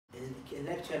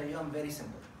اللكتشر اليوم very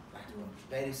simple راح تكون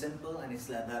very simple and it's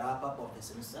the wrap up of the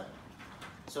semester.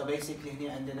 So basically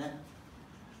هنا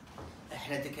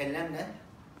احنا تكلمنا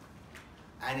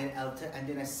عن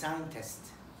عندنا sign test.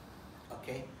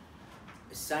 Okay.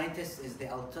 Sign test is the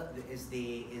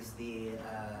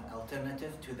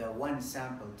alternative to the one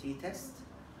sample t-test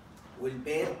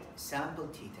والpaired sample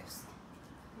t-test.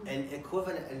 The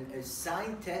equivalent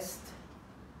sign test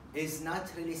is not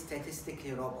really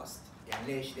statistically robust. يعني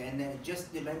ليش؟ لأن it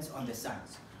just depends on the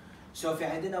signs. So في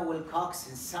عندنا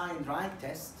Wilcoxon sign rank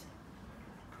test,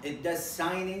 it does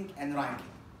signing and ranking.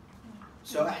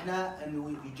 So احنا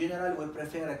in general we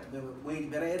prefer it, we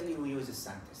rarely we use a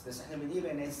sign test. بس احنا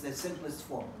بنجيبها and it's the simplest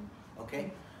form.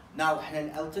 Okay? Now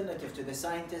احنا alternative to the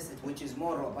sign test which is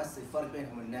more robust, الفرق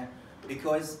بينهم إنه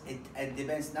because it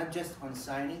depends not just on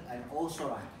signing and also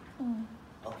ranking.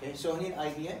 Okay? So هني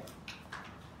idea.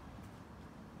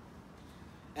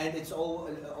 And it's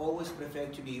always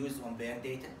preferred to be used on paired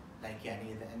data. Like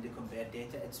يعني إذا عندكم paired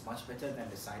data, it's much better than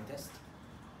the sign test.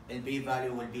 The p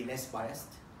value will be less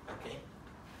biased. Okay.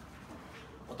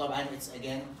 وطبعا it's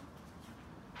again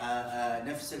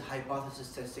نفس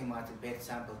hypothesis testing مع paired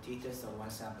sample t-test or one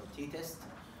sample t-test.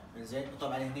 زين.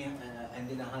 وطبعا هنا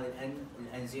عندنا هذا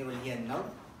ال n0 اللي هي النل.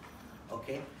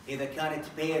 Okay. إذا كانت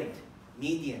paired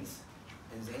medians.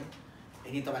 زين.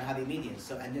 هني طبعا هذه median.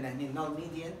 So عندنا هني null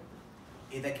median.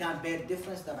 إذا كان paired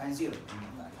difference طبعا zero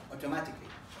automatically.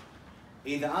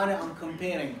 إذا أنا am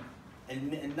comparing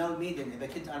null median, إذا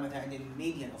كنت أنا مثلا عندي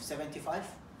median of 75,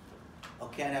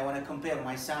 okay, and I want to compare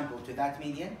my sample to that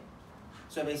median,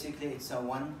 so basically it's a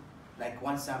one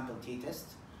sample t-test,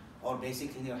 or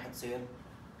basically راح تصير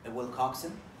a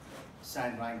Wilcoxon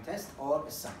sign rank test or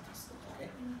a sign test, okay?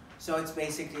 So it's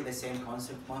basically the same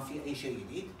concept, ما في أي شيء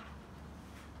جديد.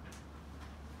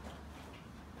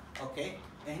 Okay,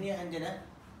 هنا عندنا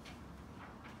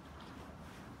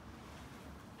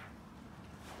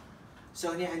so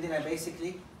هنا عندنا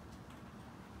basically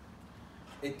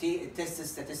test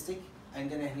statistic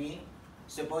عندنا هنا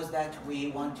suppose that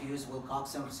we want to use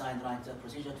Wilcoxon sign rank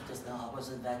procedure to test the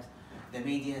hypothesis that the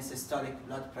median systolic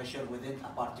blood pressure within a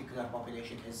particular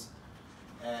population is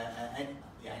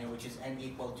which is n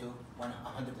equal to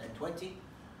 120,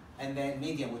 and then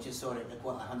median which is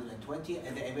equal 120,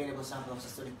 and the available sample of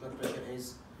systolic blood pressure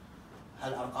is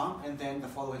هالأرقام, and then the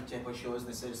following table shows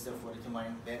the system for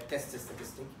determining the test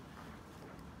statistic.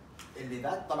 اللي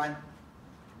ذات طبعا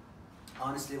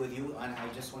honestly with you, and I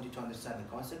just want you to understand the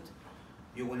concept,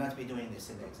 you will not be doing this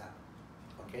in the exam.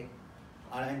 Okay?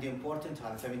 And the important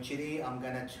هذا فمن كذي I'm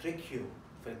gonna trick you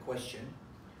for a question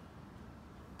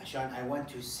عشان I want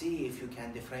to see if you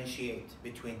can differentiate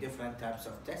between different types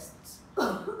of tests.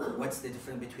 What's the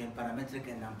difference between parametric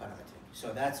and non-parametric?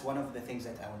 So that's one of the things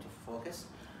that I want to focus.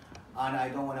 And I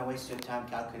don't want to waste your time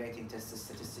calculating test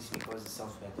statistics because the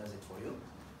software does it for you.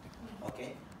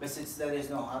 Okay? بس there is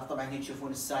no harm. طبعا هنا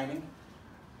تشوفون السايننج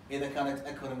إذا كانت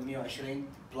أكبر من 120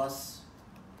 بلس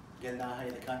قلناها،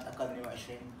 إذا كانت أقل من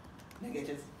 120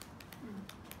 نيجاتيف.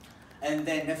 And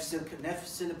then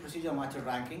نفس البروسيجر مالت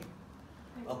الرانكينج.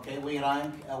 Okay, we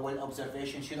rank أول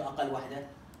observation شنو أقل وحدة؟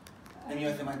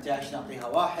 118 نعطيها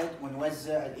 1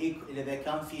 ونوزع إذا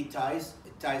كان في تايز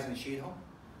التايز نشيلهم.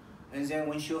 انزين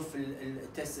ونشوف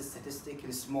التست ستاتستيك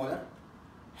السمولر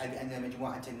حق عندنا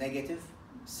مجموعة النيجاتيف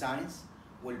ساينز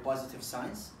والبوزيتيف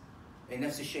ساينز.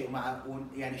 نفس الشيء مع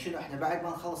يعني شنو احنا بعد ما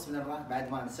نخلص من الرانك، بعد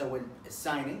ما نسوي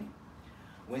السايننج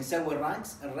ونسوي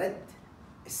الرانكس نرد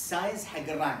الساينز حق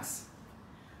الرانكس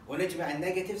ونجمع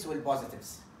النيجاتيفز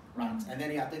والبوزيتيفز رانكس، and then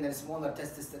يعطينا السمولر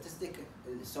تست ستاتستيك.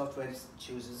 السوفتوير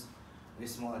chooses the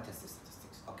smaller test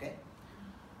statistics. Okay,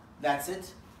 that's it.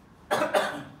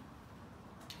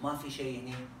 ما في شيء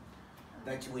هنا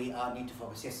that we need to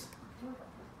focus. Yes.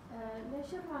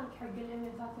 ليش الرانك حق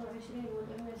ال 123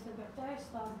 وال 117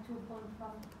 صار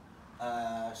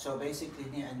 2.5؟ So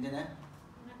basically هنا عندنا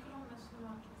كلهم نفس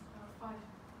الرانك 5.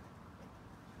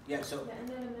 Yeah, so لأن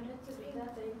لما نرتب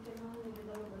الداتا يمكن هون اللي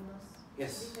يضرب النص.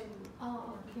 Yes.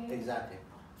 اوكي. Exactly.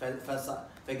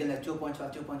 فقلنا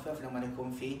 2.5 لما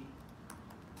نكون في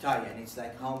tie يعني it's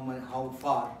like how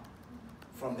far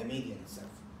from the median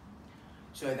itself.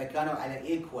 So إذا كانوا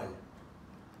على equal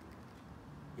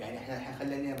يعني احنا الحين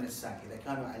خلينا من الساك، إذا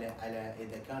كانوا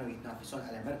إذا كانوا يتنافسون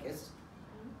على مركز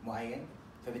معين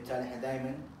فبالتالي احنا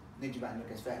دائما نجمع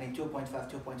المركز. فاحنا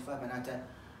 2.5 معناته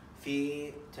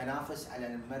في تنافس على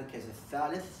المركز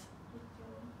الثالث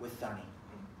والثاني.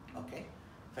 اوكي؟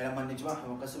 فلما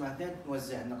نجمعهم ونقسمهم على 2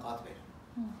 نوزع النقاط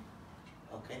بينهم.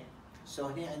 اوكي؟ سو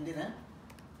هنا عندنا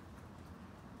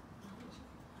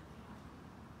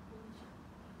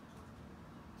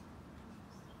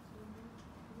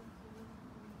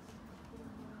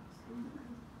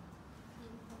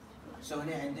سو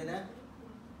هنا عندنا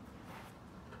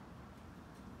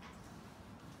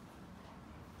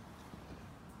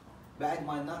بعد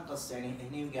ما ننقص يعني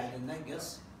هني قاعد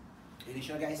ننقص هني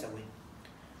شنو قاعد يسوي؟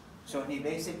 سو هني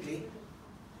بيسكلي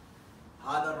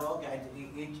هذا الرو قاعد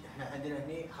احنا عندنا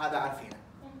هني هذا عارفينه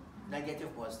نيجاتيف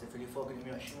بوزيتيف اللي فوق ال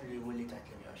 120 اللي واللي تحت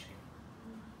ال 120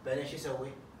 بعدين شو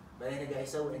يسوي؟ بعدين هنا قاعد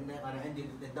يسوي انه انا عندي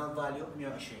النون فاليو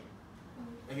 120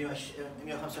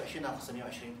 125 ناقص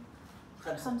 120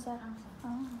 5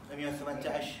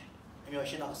 118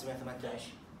 120 ناقص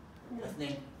 118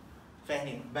 2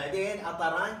 فاهمين؟ بعدين عطى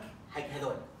رانك حق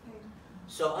هذول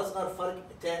سو اصغر فرق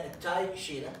التاي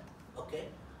شيله اوكي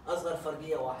اصغر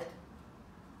فرقيه 1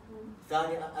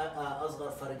 ثاني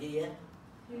اصغر فرقيه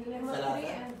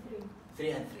 3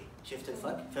 3 and 3 شفت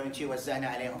الفرق؟ فمن شي وزعنا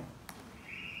عليهم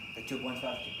 2.5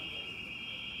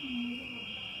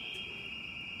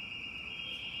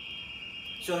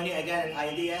 سو هني اجان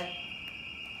الايديا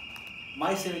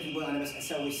ما يصير تقول انا بس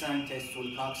اسوي ساين تيست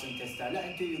والكوكسن تيست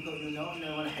لا انتم يو نو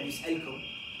انه وانا حد يسالكم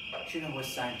شنو هو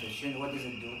الساين تيست؟ شنو what does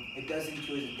it do؟ It doesn't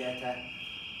use the data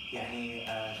يعني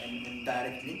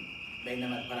indirectly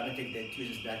بينما البارامتريك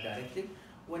uses that directly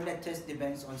when the test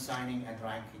depends on signing and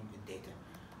ranking the data.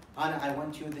 I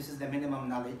want you this is the minimum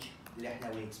knowledge اللي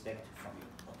احنا we expect from you.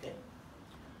 Okay.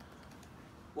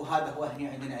 وهذا هو هنا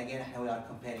عندنا again احنا we are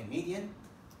comparing median.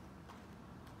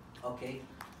 Okay.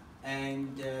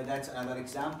 And that's another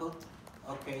example.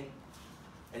 Okay.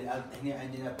 هنا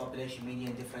عندنا population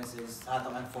median differences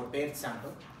طبعا for paired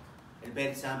sample.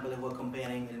 البيرد sample هو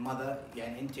comparing المother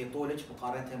يعني انت طولك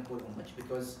مقارنة بطول امك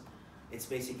because it's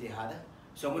basically هذا.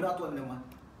 So منو اطول من امه؟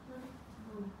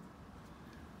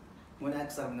 منو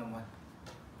اقصر من امه؟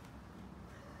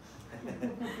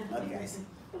 Okay, I see.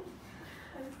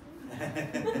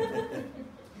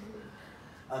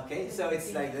 Okay, so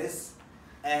it's like this.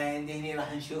 And هنا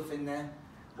راح نشوف انه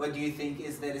what do you think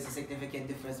is there is a significant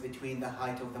difference between the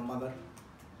height of the mother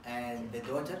and the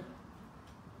daughter?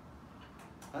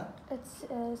 Huh? It's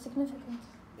significant.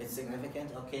 It's significant,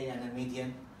 okay, and the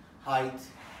median height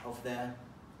of the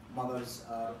mothers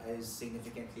is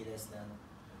significantly less than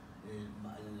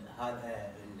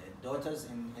daughters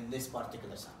in this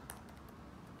particular sample.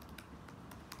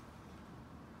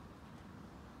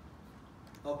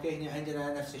 Okay, هنا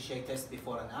عندنا نفس الشيء test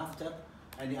before and after,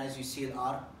 and as you see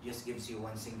R just gives you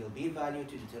one single B value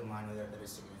to determine whether there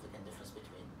is significant difference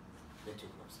between the two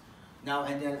groups. Now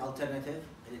عندنا الالترناتيف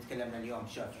اللي تكلمنا اليوم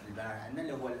شوف البيان عنه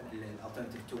اللي هو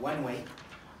الالترناتيف to one way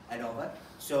ANOVA.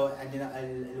 So عندنا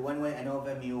ال one way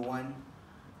ANOVA mu1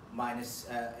 minus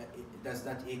does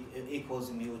not equals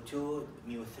mu2,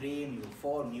 mu3, mu4,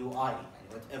 mu I يعني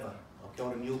whatever. Okay,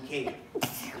 or mu k.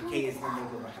 K is the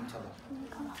number رحمة الله.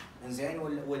 And then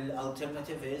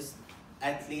والalternative is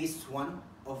at least one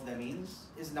of the means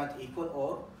is not equal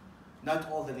or not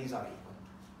all the means are equal.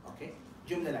 Okay,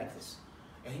 جملة like this.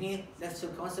 هني نفس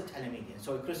الكونسبت على median.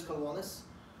 So critical Wallace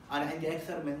أنا عندي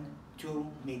أكثر من 2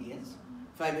 medians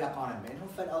فأبي أقارن بينهم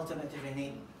فالalternative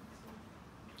هني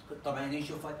طبعا هني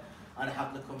شوف أنا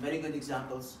حاط لكم very good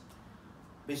examples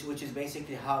which is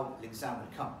basically how the exam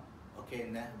will come. Okay,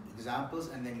 and examples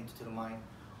and then you determine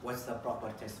what's the proper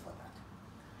test for that.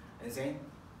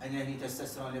 And then you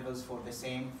testosterone levels for the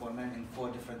same for men in 4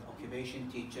 different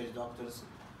occupations, teachers, doctors,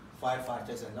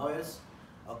 firefighters and lawyers.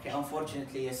 Okay,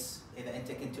 unfortunately yes إذا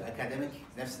أنت كنت academic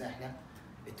نفسنا إحنا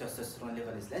التستوستيرون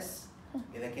level is less.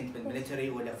 إذا كنت بالمilitary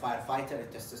ولا firefighter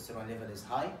التستوستيرون level is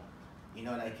high. You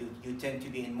know, like you tend to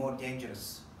be in more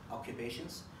dangerous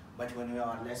occupations, but when you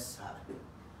are less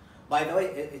by the way,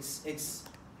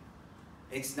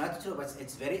 it's not true, but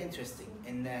it's very interesting.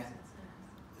 In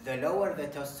the lower the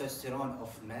testosterone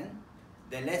of men,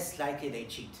 the less likely they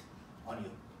cheat on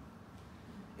you.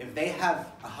 If they have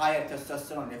a higher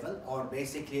testosterone level, or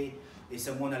basically is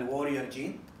a monal warrior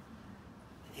gene,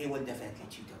 he will definitely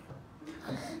cheat on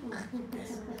you.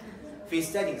 Yes. For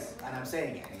studies, and I'm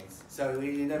saying it. So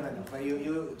you never know. But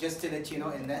you just to let you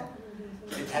know in that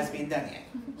it has been done.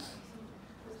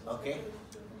 Yeah. Okay.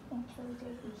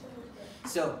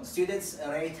 So students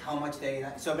rate how much they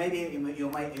like. So maybe you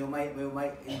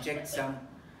might inject some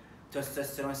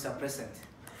testosterone suppressant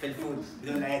في الفود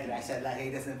بدون لا يدري عشان لا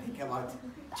he doesn't think about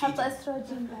حط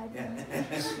استروجين بعد.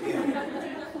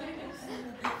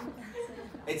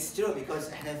 It's true because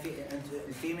احنا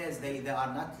females they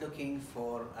are not looking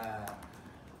for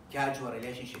casual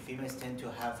relationship. Females tend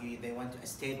to have they want a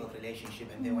stable relationship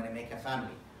and they want to make a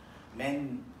family.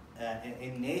 Men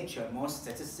in nature, most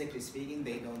statistically speaking,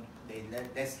 they're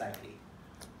less likely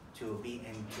to be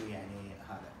into يعني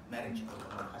هذا marriage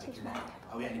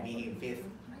أو يعني being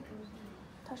faithful.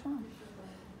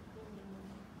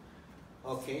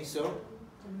 Okay, so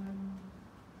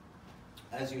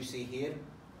as you see here,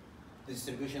 the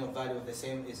distribution of value of the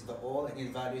same is the all.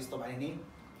 هني الvalues طبعا هني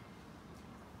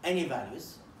any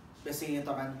values بس هي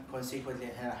طبعا consequently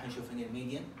احنا راح نشوف هني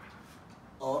الميديان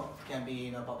or can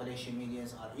be population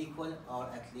medians are equal or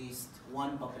at least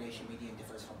one population median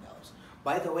differs from the others.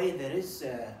 By the way, there is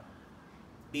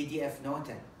PDF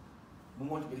note مو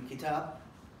موجود بالكتاب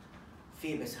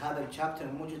في بس هذا الشابتر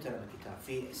مو موجود ترى بالكتاب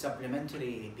في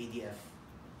supplementary PDF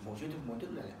موجود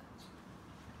ولا لا؟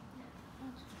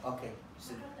 اوكي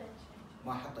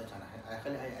ما حطيت انا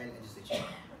خلي هاي الاجهزه شيء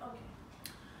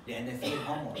لان في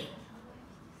هوم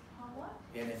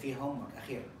لان في هوم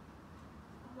اخير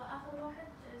اخر واحد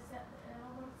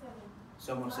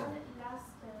سمر 7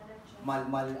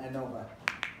 مال انوفا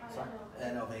صح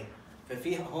انوفا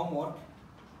ففي هوم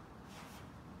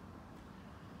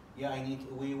yeah I need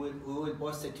we will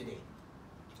post it today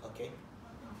okay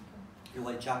you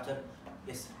will chapter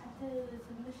yes حتى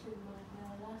submission مال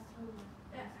last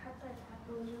homework حطيت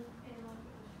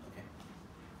okay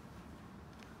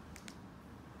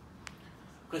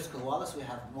critical Wallace we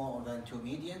have more than 2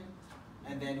 median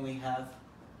and then we have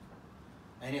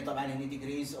هني طبعا هني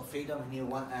degrees of freedom هني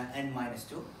 1 n minus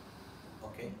 2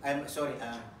 okay I'm sorry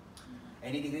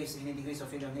هني degrees of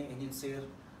freedom هني تصير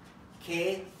k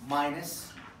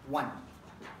minus 1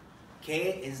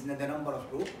 k is the number of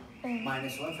group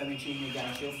minus 1 فبنشيل هني قاعد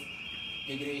نشوف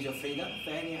degrees of freedom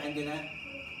فهني عندنا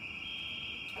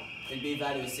البي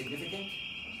value is significant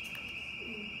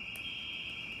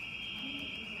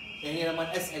يعني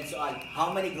لما اسال سؤال how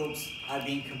many groups are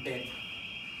being compared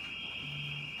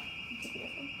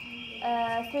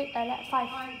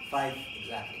 5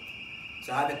 exactly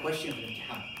so هذا question في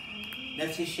الامتحان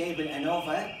نفس الشيء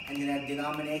بالانوفا عندنا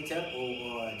denominator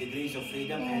و degrees of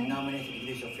freedom and denominator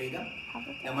degrees of freedom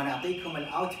لما نعطيكم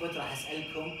الاوتبوت راح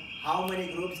اسالكم how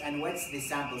many groups and what's the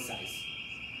sample size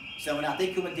so when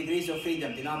نعطيكم degrees of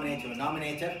freedom denominator and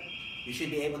denominator you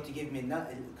should be able to give me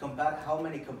compare how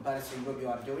many comparison group you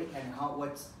are doing and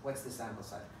what's the sample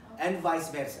size and vice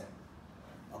versa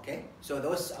okay so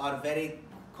those are very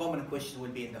common questions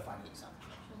will be in the final exam